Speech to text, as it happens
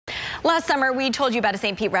Last summer, we told you about a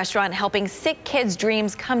St. Pete restaurant helping sick kids'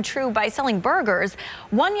 dreams come true by selling burgers.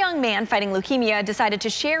 One young man fighting leukemia decided to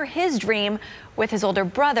share his dream with his older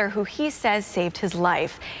brother, who he says saved his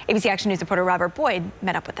life. ABC Action News reporter Robert Boyd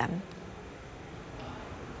met up with them.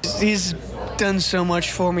 He's done so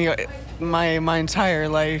much for me my entire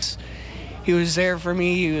life. He was there for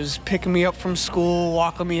me. He was picking me up from school,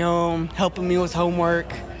 walking me home, helping me with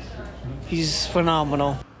homework. He's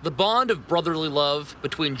phenomenal. The bond of brotherly love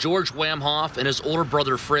between George Wamhoff and his older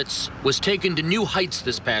brother Fritz was taken to new heights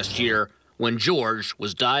this past year when George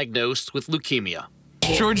was diagnosed with leukemia.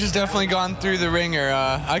 George has definitely gone through the ringer.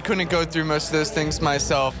 I couldn't go through most of those things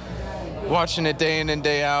myself. Watching it day in and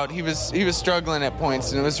day out, he was struggling at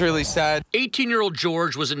points, and it was really sad. 18-year-old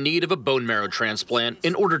George was in need of a bone marrow transplant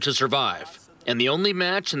in order to survive, and the only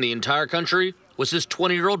match in the entire country was his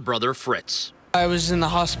 20-year-old brother Fritz. I was in the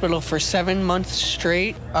hospital for 7 months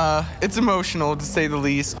straight. It's emotional, to say the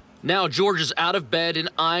least. Now George is out of bed and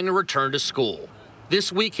eyeing a return to school.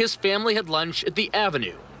 This week, his family had lunch at the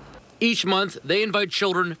Avenue. Each month, they invite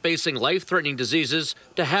children facing life-threatening diseases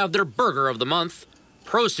to have their burger of the month.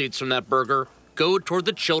 Proceeds from that burger go toward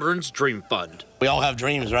the Children's Dream Fund. We all have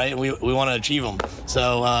dreams, right? We want to achieve them.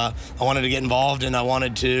 So I wanted to get involved, and I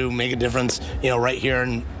wanted to make a difference, right here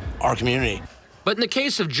in our community. But in the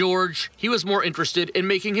case of George, he was more interested in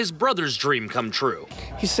making his brother's dream come true.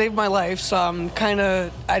 He saved my life, so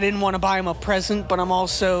I didn't want to buy him a present, but I'm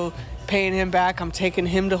also paying him back. I'm taking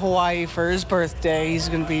him to Hawaii for his birthday. He's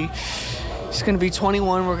gonna be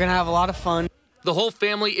 21. We're gonna have a lot of fun. The whole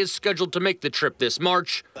family is scheduled to make the trip this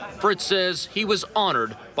March. Fritz says he was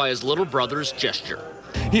honored by his little brother's gesture.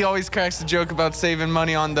 He always cracks a joke about saving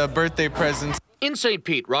money on the birthday presents. In St.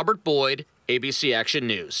 Pete, Robert Boyd, ABC Action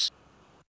News.